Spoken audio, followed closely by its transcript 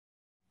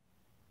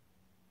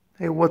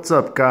Hey, what's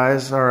up,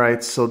 guys?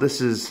 Alright, so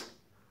this is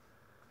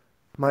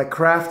my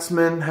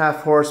Craftsman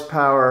half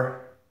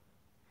horsepower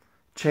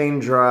chain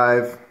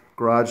drive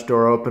garage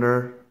door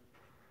opener.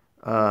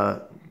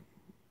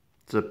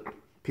 It's a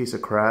piece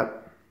of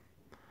crap.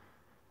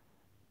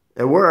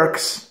 It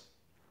works,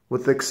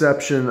 with the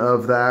exception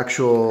of the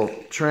actual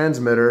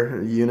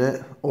transmitter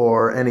unit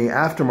or any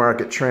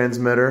aftermarket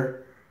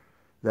transmitter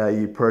that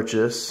you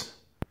purchase.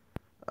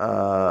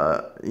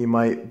 You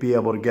might be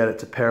able to get it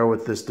to pair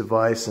with this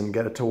device and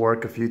get it to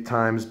work a few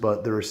times,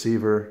 but the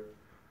receiver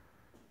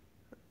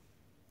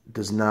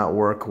does not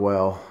work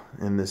well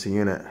in this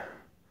unit.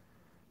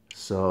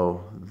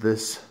 So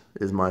this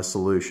is my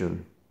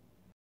solution.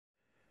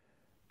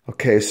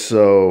 Okay,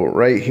 so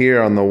right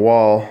here on the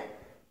wall,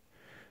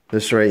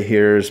 this right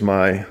here is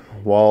my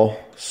wall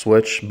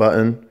switch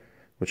button,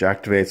 which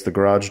activates the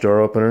garage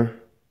door opener.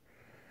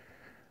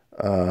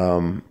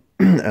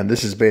 And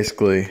this is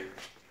basically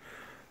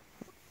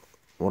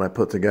what I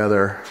put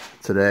together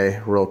today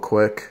real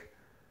quick.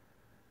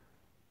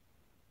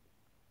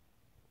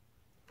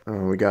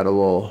 We got a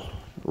little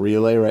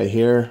relay right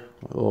here,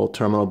 a little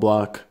terminal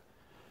block.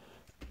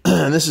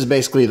 And this is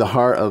basically the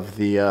heart of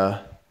the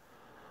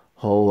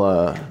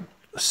whole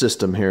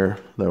system here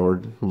that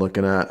we're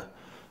looking at.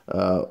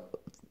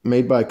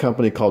 Made by a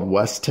company called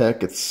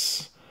Westek.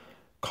 It's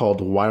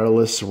called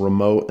Wireless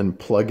Remote and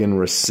Plug-in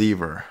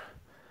Receiver.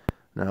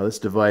 Now this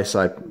device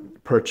I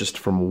purchased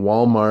from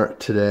Walmart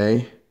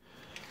today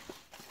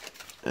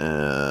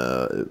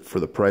for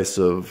the price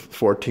of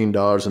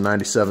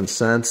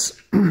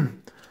 $14.97.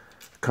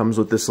 Comes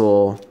with this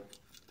little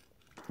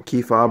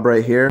key fob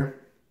right here.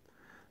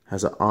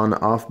 Has an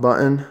on-off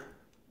button.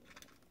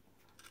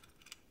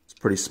 It's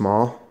pretty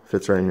small,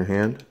 fits right in your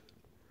hand.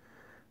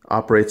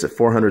 Operates at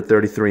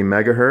 433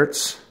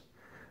 megahertz.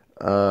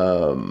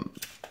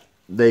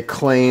 They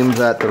claim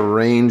that the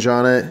range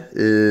on it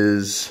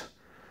is,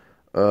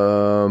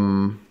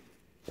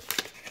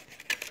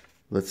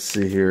 let's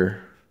see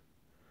here,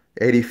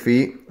 80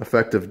 feet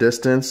effective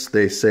distance.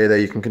 They say that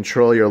you can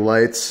control your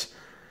lights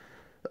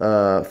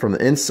from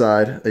the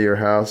inside of your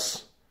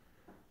house.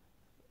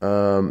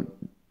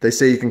 They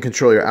say you can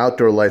control your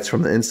outdoor lights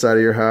from the inside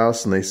of your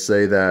house, and they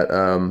say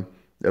that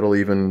it'll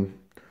even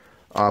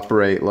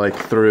operate like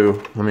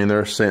through, I mean,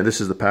 they're saying,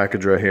 this is the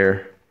package right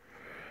here.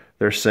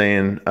 They're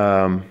saying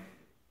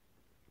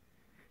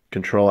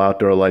control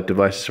outdoor light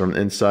devices from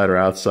inside or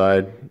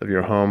outside of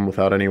your home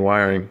without any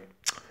wiring.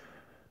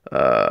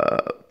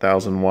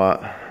 1000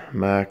 watt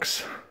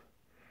max.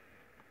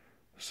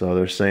 So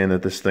they're saying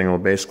that this thing will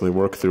basically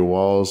work through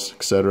walls,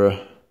 etc.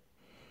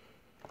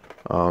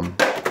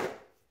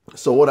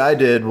 So what I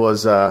did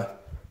was, as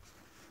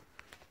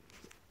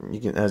you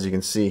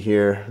can see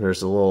here,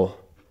 there's a little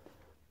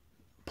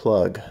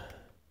plug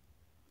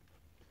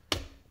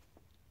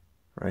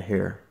right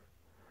here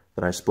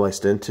that I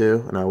spliced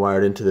into, and I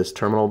wired into this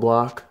terminal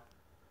block,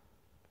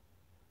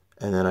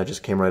 and then I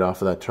just came right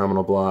off of that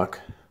terminal block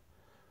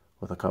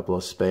with a couple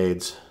of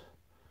spades,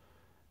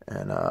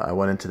 and I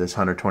went into this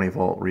 120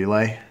 volt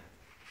relay,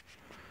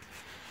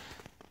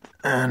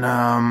 and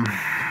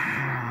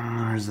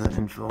there's the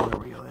info of the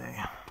relay.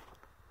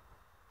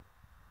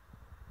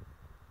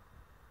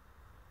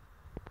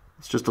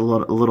 It's just a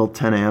little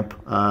 10 amp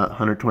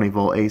 120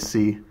 volt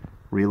AC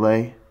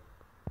relay.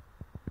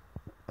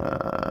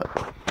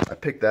 I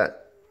picked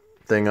that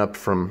thing up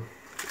from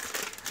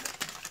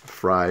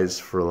Fry's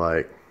for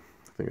like,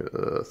 I think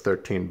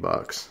 13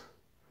 bucks.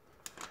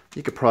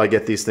 You could probably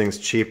get these things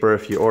cheaper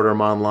if you order them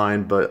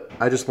online, but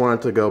I just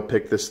wanted to go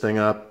pick this thing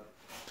up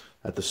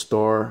at the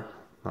store.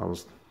 I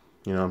was,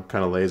 I'm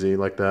kind of lazy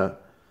like that.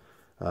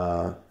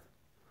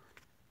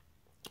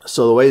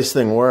 So the way this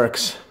thing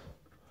works,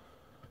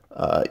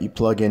 you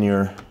plug in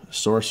your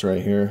source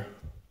right here.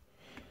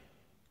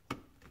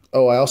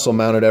 Oh, I also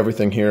mounted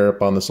everything here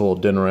up on this little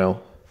din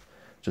rail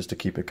just to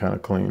keep it kind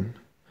of clean.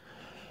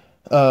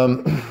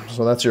 So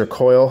that's your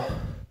coil.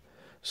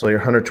 So your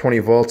 120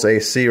 volts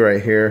AC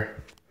right here.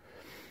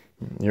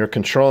 You're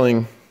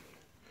controlling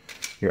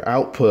your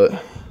output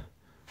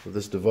of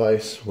this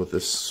device with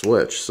this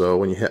switch. So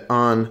when you hit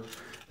on,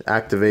 it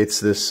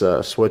activates this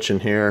switch in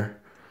here,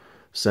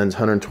 sends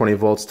 120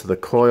 volts to the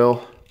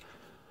coil.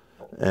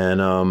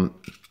 And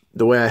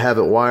the way I have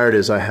it wired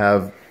is I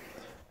have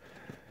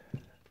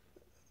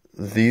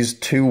these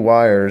two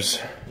wires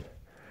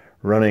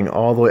running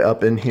all the way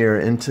up in here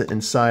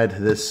inside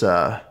this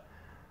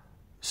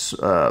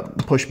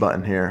push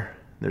button here.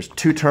 There's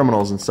two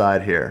terminals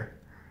inside here,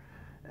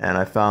 and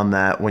I found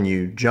that when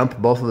you jump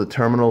both of the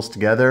terminals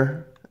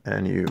together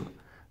and you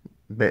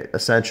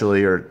essentially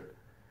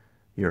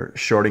you're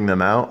shorting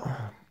them out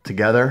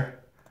together,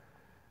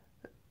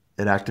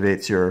 it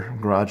activates your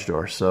garage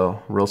door.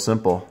 So real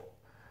simple.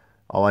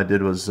 All I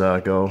did was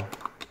go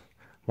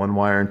one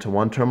wire into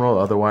one terminal,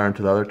 the other wire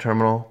into the other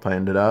terminal,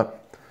 tightened it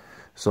up.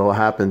 So what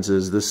happens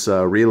is this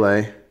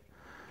relay,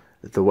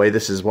 the way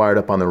this is wired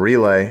up on the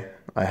relay,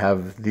 I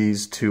have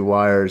these two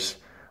wires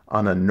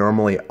on a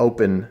normally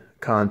open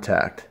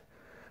contact.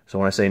 So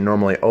when I say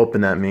normally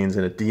open, that means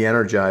in a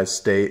de-energized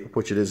state,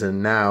 which it is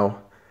in now,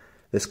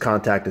 this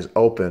contact is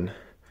open.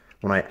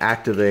 When I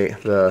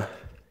activate the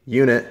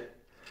unit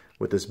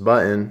with this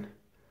button,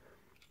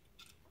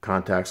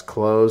 contacts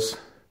close,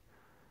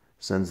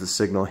 sends the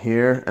signal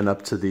here and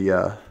up to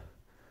the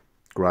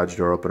garage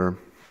door opener.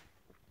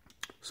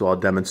 So I'll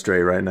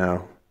demonstrate right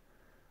now.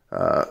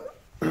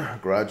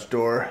 Garage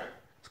door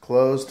is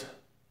closed.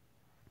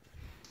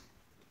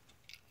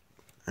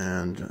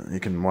 And you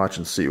can watch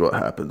and see what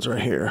happens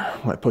right here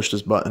when I push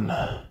this button.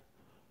 There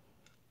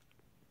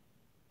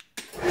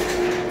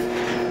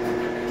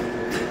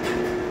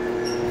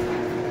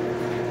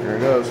it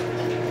goes.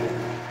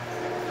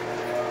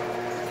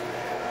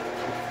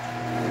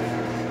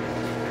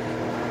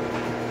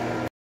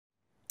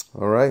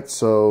 All right,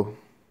 so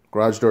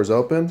garage door's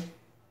open.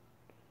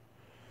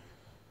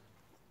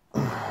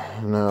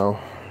 Now,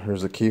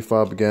 here's the key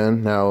fob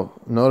again. Now,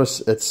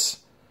 notice it's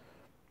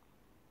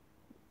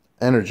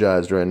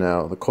energized right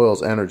now. The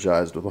coil's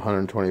energized with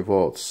 120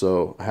 volts,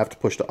 so I have to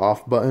push the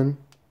off button,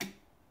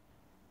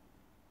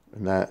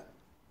 and that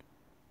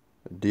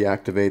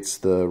deactivates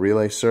the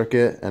relay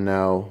circuit. And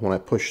now when I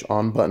push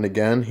on button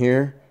again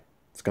here,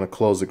 it's going to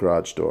close the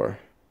garage door.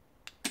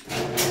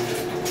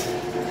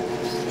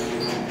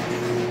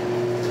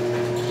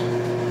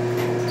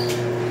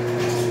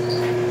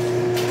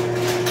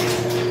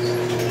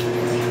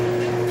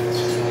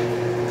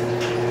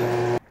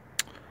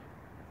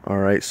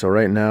 Alright, so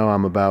right now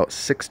I'm about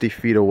 60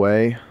 feet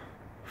away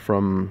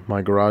from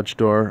my garage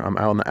door. I'm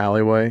out in the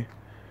alleyway,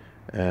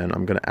 and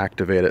I'm going to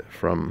activate it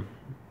from,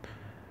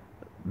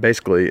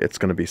 basically it's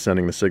going to be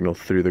sending the signal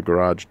through the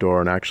garage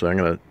door, and actually I'm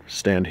going to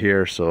stand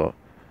here so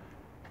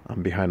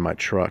I'm behind my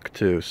truck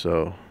too,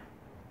 so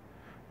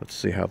let's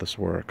see how this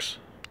works.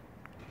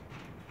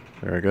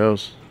 There it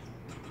goes.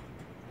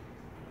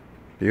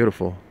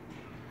 Beautiful.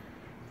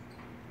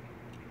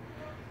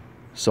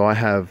 So I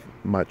have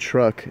my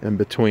truck in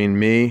between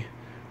me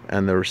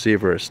and the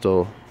receiver. Is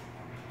still,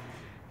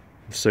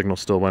 the signal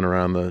still went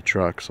around the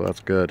truck, so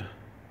that's good.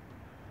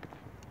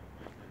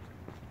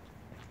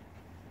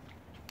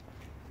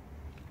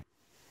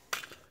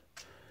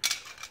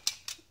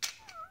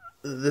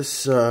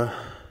 This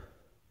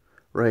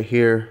right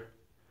here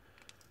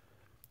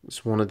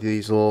is one of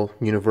these little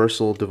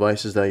universal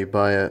devices that you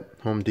buy at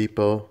Home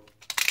Depot.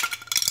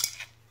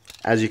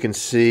 As you can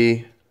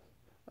see,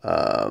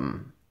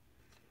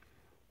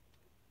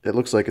 it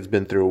looks like it's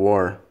been through a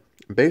war.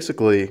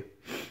 Basically,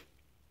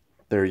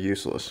 they're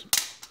useless.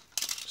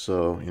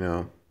 So, you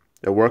know,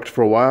 it worked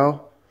for a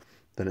while,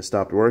 then it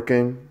stopped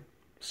working,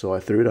 so I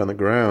threw it on the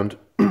ground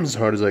as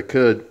hard as I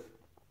could.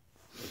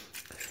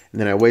 And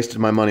then I wasted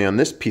my money on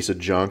this piece of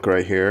junk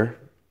right here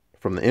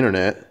from the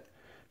internet.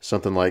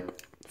 Something like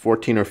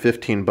 14 or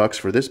 15 bucks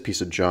for this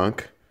piece of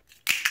junk.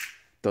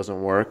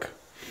 Doesn't work.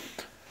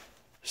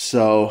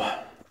 So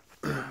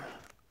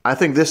I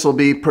think this will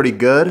be pretty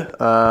good.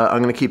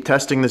 I'm going to keep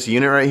testing this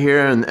unit right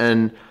here,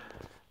 and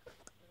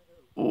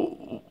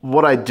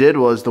what I did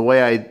was, the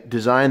way I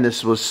designed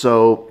this was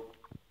so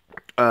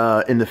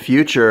in the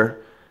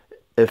future,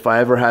 if I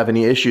ever have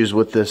any issues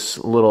with this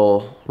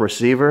little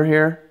receiver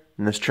here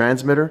and this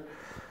transmitter,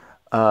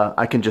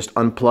 I can just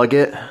unplug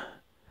it,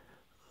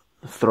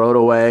 throw it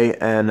away,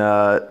 and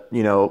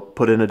you know,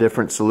 put in a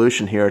different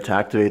solution here to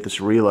activate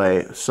this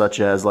relay, such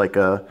as like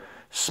a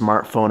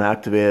smartphone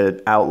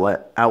activated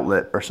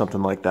outlet or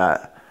something like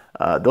that.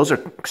 Those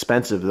are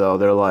expensive though.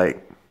 They're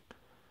like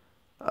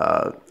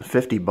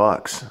 50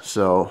 bucks.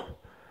 So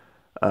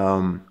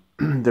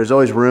there's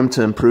always room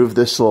to improve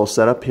this little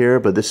setup here,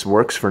 but this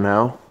works for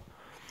now.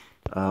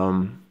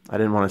 I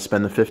didn't want to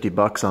spend the 50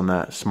 bucks on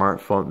that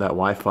smartphone, that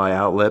Wi-Fi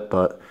outlet,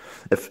 but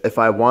if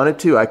I wanted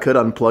to, I could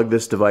unplug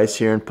this device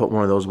here and put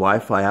one of those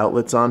Wi-Fi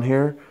outlets on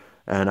here,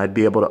 and I'd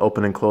be able to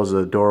open and close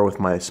the door with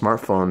my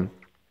smartphone.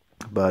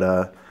 But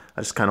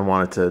I just kind of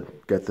wanted to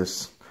get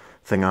this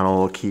thing on a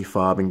little key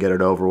fob and get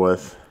it over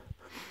with.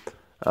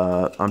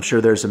 I'm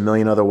sure there's a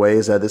million other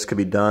ways that this could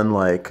be done,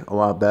 like a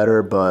lot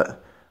better,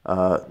 but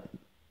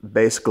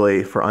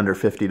basically for under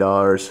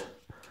 $50,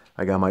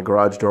 I got my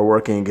garage door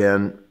working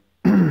again.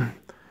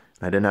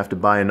 I didn't have to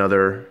buy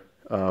another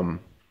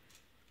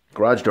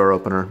garage door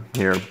opener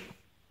here,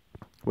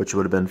 which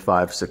would have been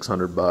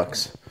 $500-600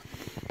 bucks,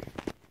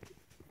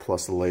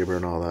 plus the labor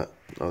and all that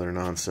other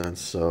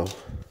nonsense. So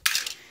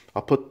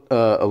I'll put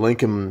a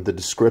link in the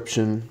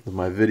description of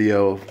my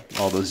video,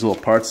 all those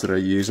little parts that I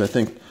use. I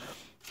think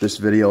this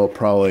video will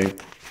probably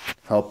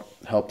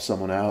help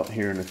someone out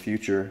here in the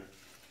future,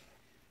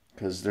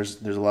 because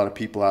there's a lot of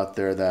people out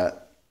there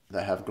that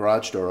have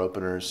garage door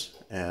openers,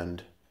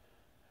 and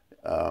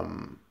I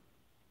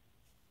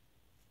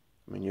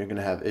mean, you're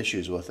gonna have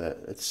issues with it.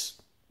 It's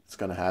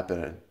gonna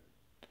happen,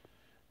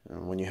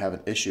 and when you have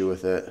an issue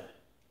with it,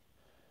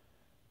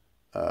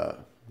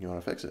 you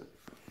want to fix it.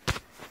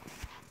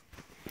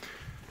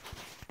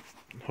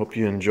 Hope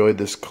you enjoyed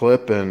this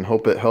clip, and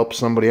hope it helps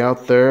somebody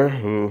out there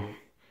who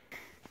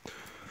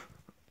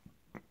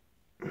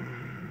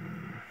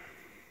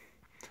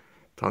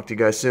talk to you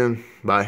guys soon. Bye.